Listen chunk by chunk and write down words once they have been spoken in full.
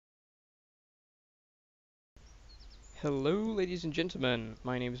Hello ladies and gentlemen,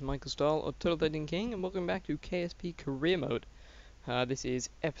 my name is Michael Stahl of Total Editing King and welcome back to KSP Career Mode. This is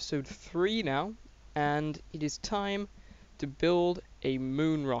episode 3 now, and it is time to build a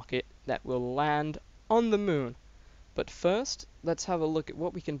moon rocket that will land on the moon. But first, let's have a look at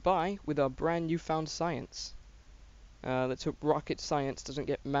what we can buy with our brand new found science. Let's hope rocket science doesn't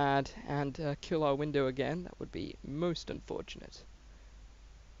get mad and kill our window again. That would be most unfortunate.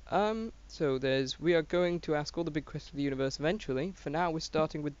 So we are going to ask all the big questions of the universe eventually. For now, we're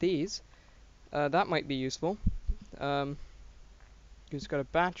starting with these. That might be useful. It's got a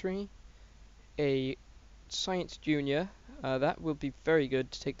battery, a science junior, that will be very good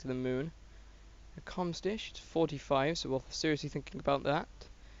to take to the moon. A comms dish, it's 45, so we're seriously thinking about that.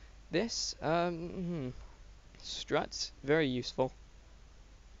 This, struts, very useful.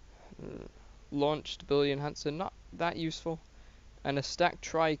 Launch stability enhancer, not that useful. And a stacked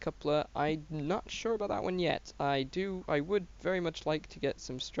tri-coupler, I'm not sure about that one yet. I would very much like to get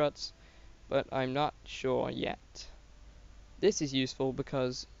some struts, but I'm not sure yet. This is useful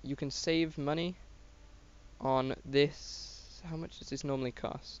because you can save money on this. How much does this normally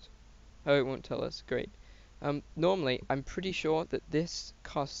cost? Oh, it won't tell us. Great. Normally, I'm pretty sure that this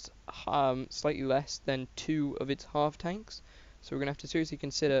costs slightly less than 2 of its half tanks, so we're going to have to seriously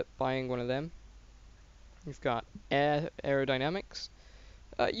consider buying one of them. We've got aerodynamics.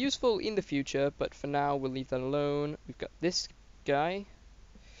 Useful in the future, but for now we'll leave that alone. We've got this guy.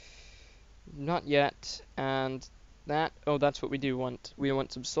 Not yet. And that. Oh, that's what we do want. We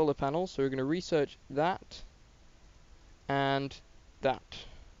want some solar panels, so we're going to research that. And that.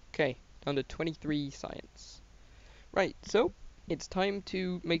 Okay, down to 23 science. Right, so it's time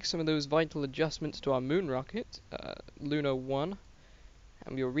to make some of those vital adjustments to our moon rocket. Luna 1.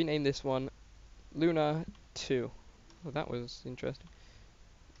 And we'll rename this one Luna 2. Oh, that was interesting.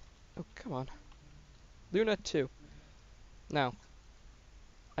 Oh, come on. Luna 2. Now,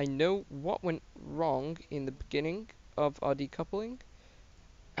 I know what went wrong in the beginning of our decoupling,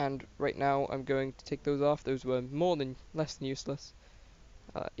 and right now I'm going to take those off. Those were less than useless,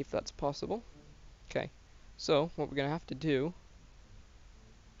 if that's possible. Okay, so what we're going to have to do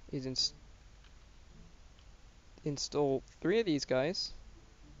is install 3 of these guys,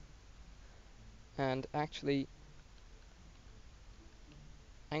 and actually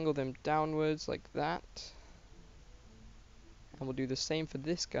angle them downwards like that. And we'll do the same for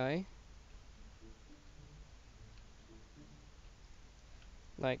this guy.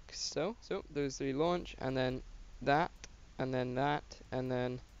 Like so. So, those 3 launch, and then that, and then that, and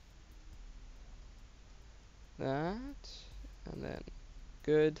then that, and then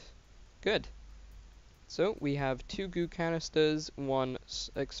good. Good. So, we have 2 goo canisters, 1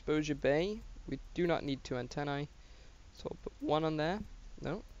 exposure bay. We do not need 2 antennae. So, I'll put 1 on there.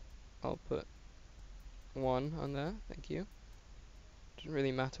 No. I'll put 1 on there. Thank you. Doesn't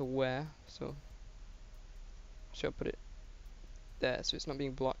really matter where, so I'll put it there, so it's not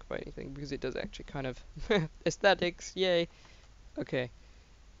being blocked by anything, because it does actually kind of aesthetics, yay. Okay.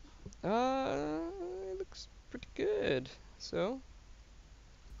 It looks pretty good. So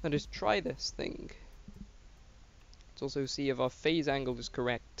let us try this thing. Let's also see if our phase angle is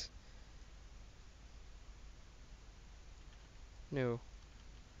correct. No.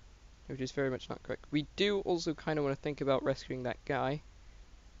 Which is very much not correct. We do also kind of want to think about rescuing that guy.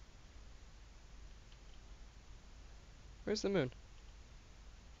 Where's the moon?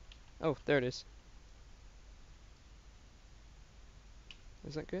 Oh, there it is.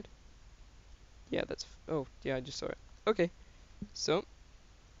 Is that good? Yeah, that's... Oh, yeah, I just saw it. Okay. So...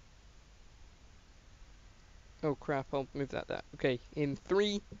 Oh, crap, I'll move that. Okay, in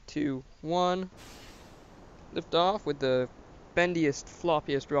 3, 2, 1... Lift off with the bendiest,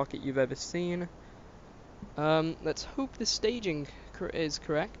 floppiest rocket you've ever seen. Let's hope the staging is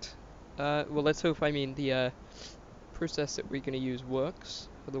correct. Well, let's hope, I mean, the process that we're going to use works.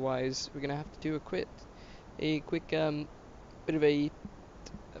 Otherwise, we're going to have to do a quick bit of a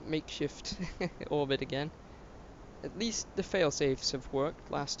makeshift orbit again. At least the fail-safes have worked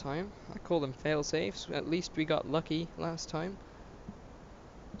last time. I call them fail-safes. At least we got lucky last time.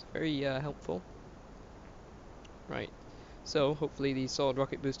 It's very helpful. Right. So, hopefully these solid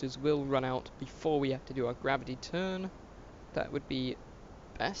rocket boosters will run out before we have to do our gravity turn. That would be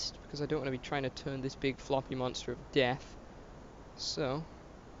best, because I don't want to be trying to turn this big floppy monster of death. So...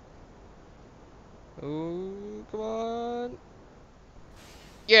 Oh, come on!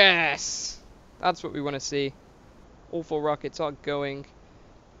 Yes! That's what we want to see. All 4 rockets are going,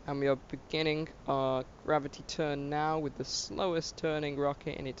 and we are beginning our gravity turn now with the slowest turning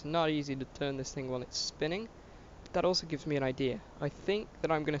rocket, and it's not easy to turn this thing while it's spinning. that also gives me an idea. I think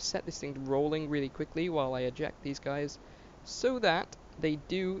that I'm going to set this thing rolling really quickly while I eject these guys, so that they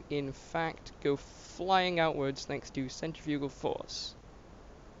do, in fact, go flying outwards thanks to centrifugal force.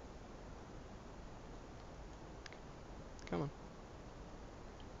 Come on.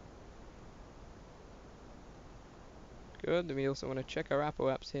 Good, then we also want to check our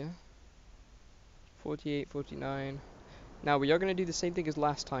apo-apps here. 48, 49. Now we are going to do the same thing as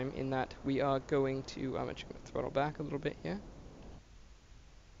last time in that we are going to, I'm actually going to throttle back a little bit here.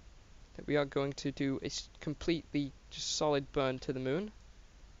 That we are going to do a completely just solid burn to the moon.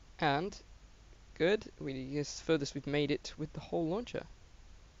 And, good, it's the furthest we've made it with the whole launcher.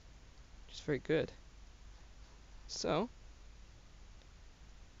 Which is very good. So,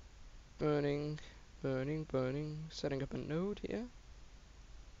 burning, burning, burning, setting up a node here.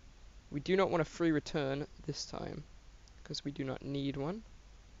 We do not want a free return this time, because we do not need one.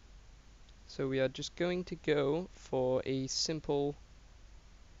 So we are just going to go for a simple,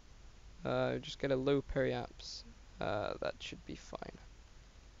 just get a low periaps. That should be fine.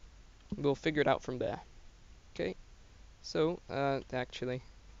 We'll figure it out from there. Okay, so, actually,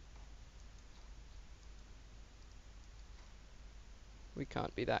 we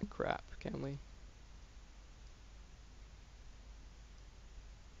can't be that crap, can we?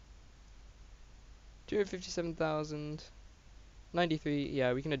 $257,000, 93,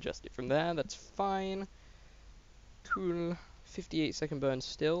 yeah, we can adjust it from there, that's fine. Cool, 58-second burn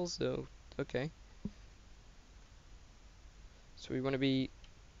still, so, okay. So we want to be,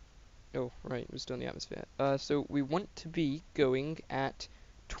 oh, right, we're still in the atmosphere. So we want to be going at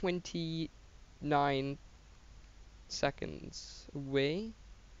 29 seconds away.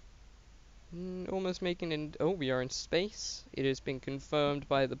 Almost making it, oh, we are in space. It has been confirmed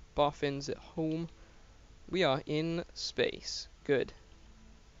by the boffins at home. We are in space. Good.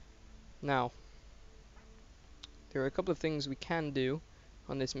 Now, there are a couple of things we can do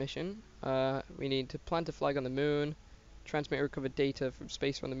on this mission. We need to plant a flag on the moon, transmit and recover data from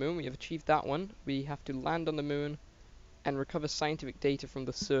space from the moon. We have achieved that one. We have to land on the moon and recover scientific data from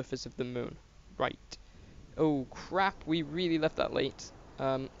the surface of the moon. Right. Oh crap, we really left that late.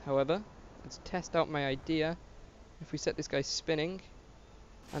 However, let's test out my idea. If we set this guy spinning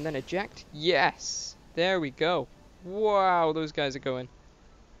and then eject, yes! There we go. Wow, those guys are going.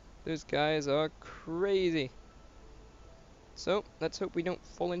 Those guys are crazy. So, let's hope we don't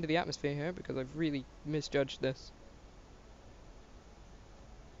fall into the atmosphere here, because I've really misjudged this.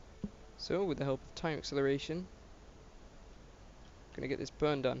 So, with the help of time acceleration, gonna get this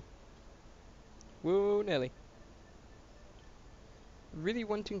burn done. Whoa, Nelly. Really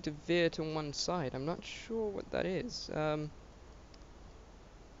wanting to veer to one side. I'm not sure what that is.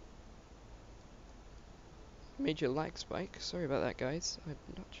 Major lag spike. Sorry about that, guys. I'm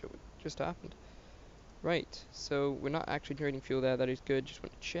not sure what just happened. Right, so we're not actually draining fuel there. That is good. Just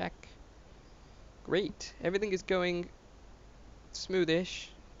want to check. Great. Everything is going smoothish,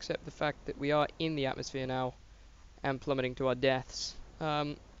 except the fact that we are in the atmosphere now and plummeting to our deaths.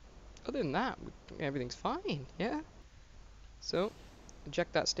 Other than that, everything's fine. Yeah. So,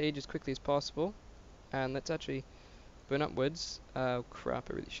 eject that stage as quickly as possible, and let's actually burn upwards. Oh crap,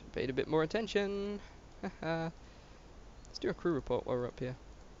 I really should have paid a bit more attention. Let's do a crew report while we're up here.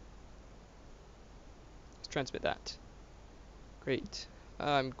 Let's transmit that. Great.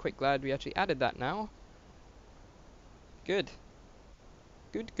 I'm quite glad we actually added that now. Good.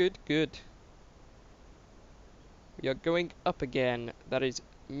 Good, good, good. We are going up again. That is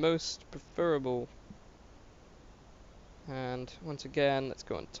most preferable. And once again, let's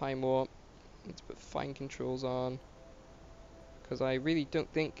go on time warp. Let's put fine controls on, because I really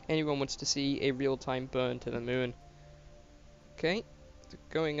don't think anyone wants to see a real-time burn to the moon. Okay, so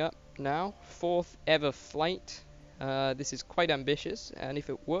going up now. 4th ever flight. This is quite ambitious, and if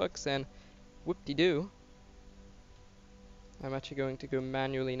it works, then whoop-de-doo. I'm actually going to go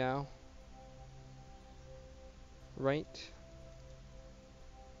manually now. Right.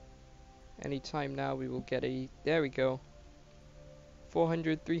 Anytime now we will get a... There we go.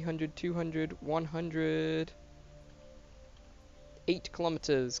 400, 300, 200, 100... 8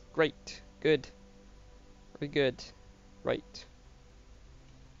 kilometers. Great. Good. Very good. Right.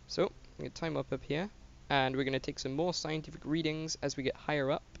 So, I'm going to time up here. And we're going to take some more scientific readings as we get higher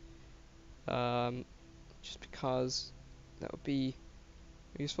up. Just because that would be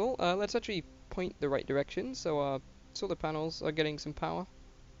useful. Let's actually point the right direction, so our solar panels are getting some power.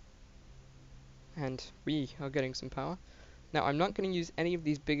 And we are getting some power. Now, I'm not going to use any of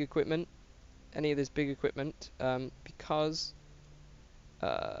these big equipment, because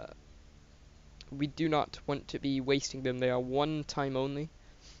we do not want to be wasting them. They are one time only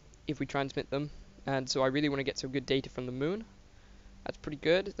if we transmit them. and so I really want to get some good data from the moon. That's pretty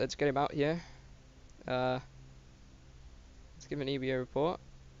good. Let's get him out here. Let's give him an EVA report.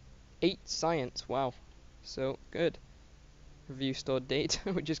 8 science, wow. So, good. Review stored data.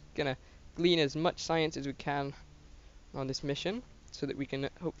 We're just gonna glean as much science as we can on this mission, so that we can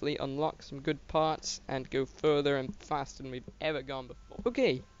hopefully unlock some good parts and go further and faster than we've ever gone before.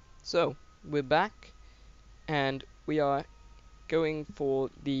 Okay, so, we're back, and we are going for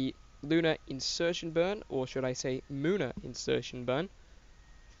the lunar insertion burn, or should I say mooner insertion burn.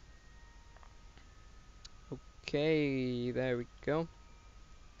 Okay, there we go.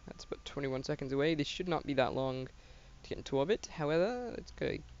 That's about 21 seconds away. This should not be that long to get into orbit. However, let's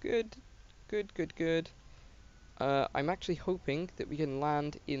go. Good, good, good, good. I'm actually hoping that we can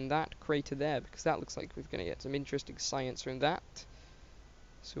land in that crater there, because that looks like we're going to get some interesting science from that.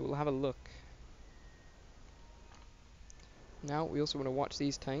 So we'll have a look. Now, we also want to watch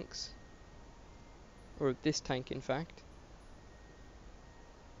these tanks. Or this tank, in fact.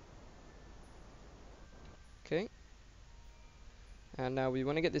 Okay. And now we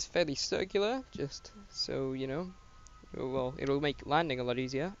want to get this fairly circular, just so, you know, well, it'll make landing a lot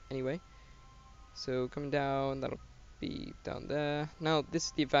easier, anyway. So, coming down, that'll be down there. Now, this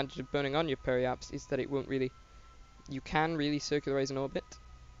is the advantage of burning on your periaps, is that it won't really, you can really circularize an orbit.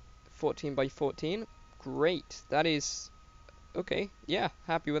 14 by 14, great, that is, okay, yeah,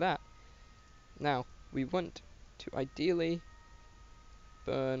 happy with that. Now, we want to ideally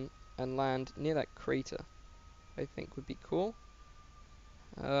burn and land near that crater, I think would be cool.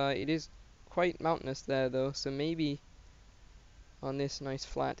 It is quite mountainous there though, so maybe on this nice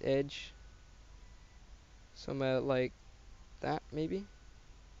flat edge, somewhere like that maybe,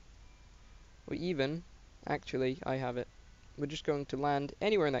 or even, actually I have it, we're just going to land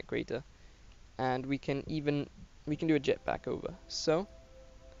anywhere in that crater, and we can do a jetpack over. So,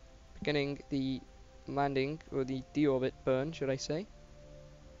 beginning the landing, or the deorbit burn should I say,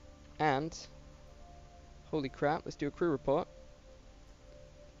 and holy crap, let's do a crew report.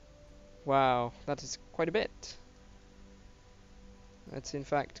 Wow, that is quite a bit. Let's in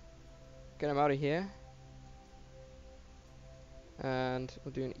fact get him out of here. And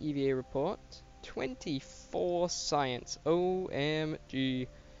we'll do an EVA report. 24 science. OMG.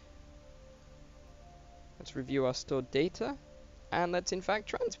 Let's review our stored data. And let's in fact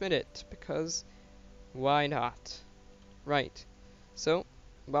transmit it, because why not? Right. So,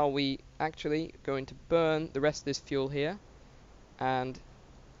 while we actually going to burn the rest of this fuel here, and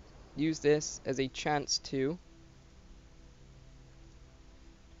use this as a chance to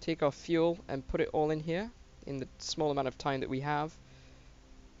take our fuel and put it all in here in the small amount of time that we have.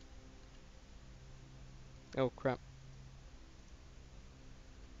 Oh crap.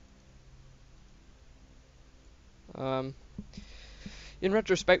 In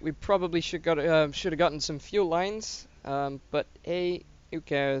retrospect, we probably should have gotten some fuel lines, but hey, who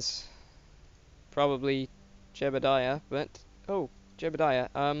cares? Probably Jebediah, but oh,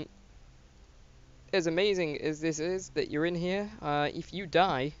 Jebediah, as amazing as this is that you're in here, if you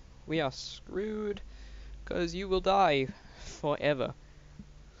die, we are screwed, because you will die forever.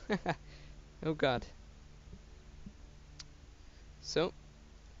 Oh god. So,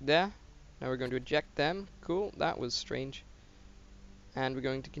 there. Now we're going to eject them. Cool, that was strange. And we're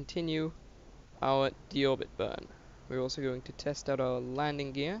going to continue our deorbit burn. We're also going to test out our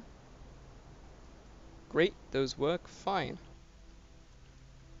landing gear. Great, those work fine.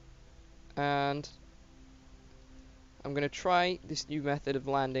 And I'm going to try this new method of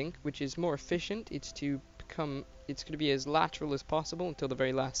landing, which is more efficient. It's going to be as lateral as possible until the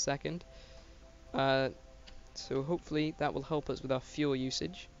very last second. So hopefully that will help us with our fuel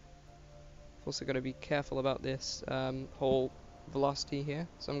usage. Also got to be careful about this whole velocity here.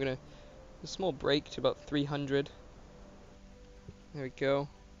 So I'm going to a small brake to about 300. There we go.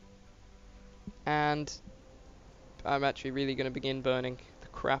 And I'm actually really going to begin burning the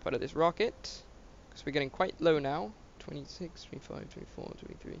crap out of this rocket, because we're getting quite low now. 26, 25, 24,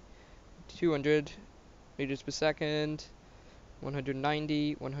 23, 200 meters per second,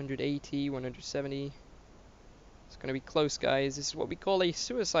 190, 180, 170. It's going to be close, guys. This is what we call a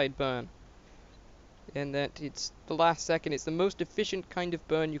suicide burn. And that it's the last second. It's the most efficient kind of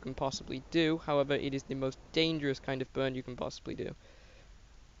burn you can possibly do. However, it is the most dangerous kind of burn you can possibly do.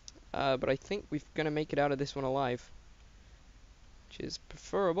 But I think we're going to make it out of this one alive, which is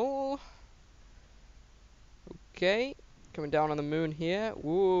preferable. Okay, coming down on the moon here.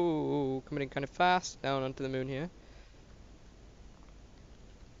 Whoa, coming in kind of fast down onto the moon here.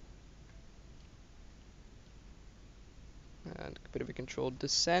 And a bit of a controlled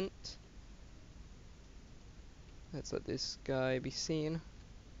descent. Let's let this guy be seen.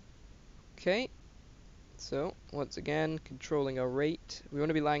 Okay, So, once again, controlling our rate. We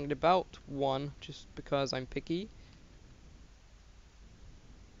want to be landing at about 1, just because I'm picky.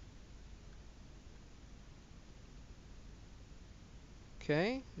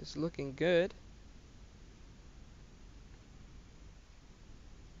 Okay, it's looking good.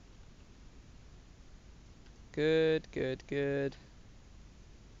 Good, good, good.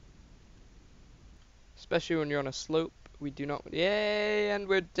 Especially when you're on a slope. We do not... Yay! And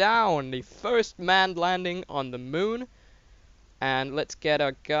we're down! The first manned landing on the moon. And let's get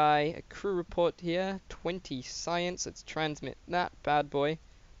our guy a crew report here. 20 science. Let's transmit that bad boy.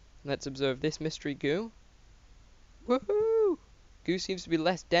 Let's observe this mystery goo. Woohoo! Goo seems to be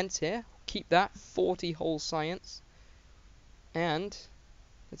less dense here. Keep that. 40 whole science. And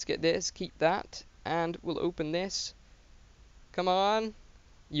let's get this. Keep that. And we'll open this. Come on.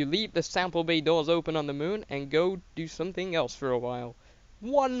 You leave the sample bay doors open on the moon and go do something else for a while.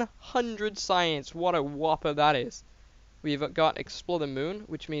 100 science. What a whopper that is. We've got explore the moon,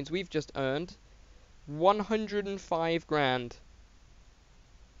 which means we've just earned 105 grand.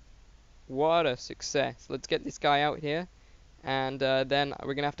 What a success. Let's get this guy out here. And then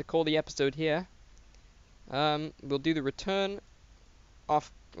we're going to have to call the episode here. We'll do the return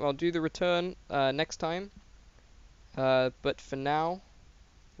off. I'll do the return next time. But for now,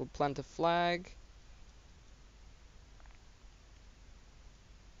 we'll plant a flag.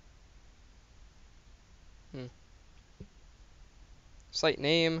 Site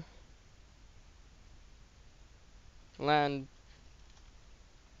name. Land.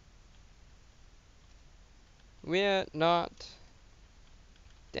 We're not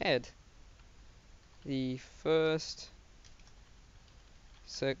dead. The first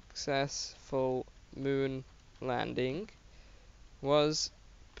successful moon landing was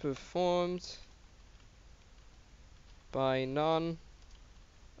performed by none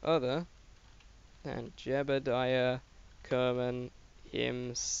other than Jebediah Kerman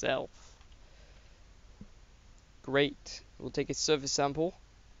himself. Great. We'll take a surface sample.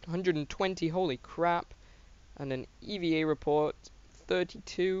 120, holy crap. And an EVA report.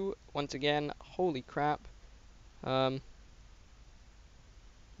 32, once again, holy crap.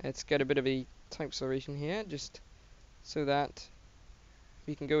 Let's get a bit of a type acceleration here, just so that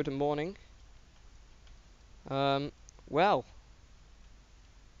we can go to morning. Well,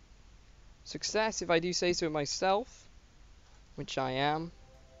 success if I do say so myself, which I am.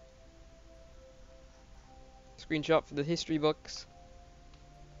 Screenshot for the history books.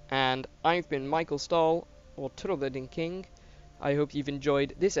 And I've been Michael Stahl, or Turtle King. I hope you've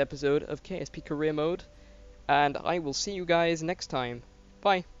enjoyed this episode of KSP Career Mode, and I will see you guys next time.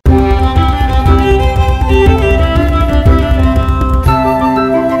 Bye.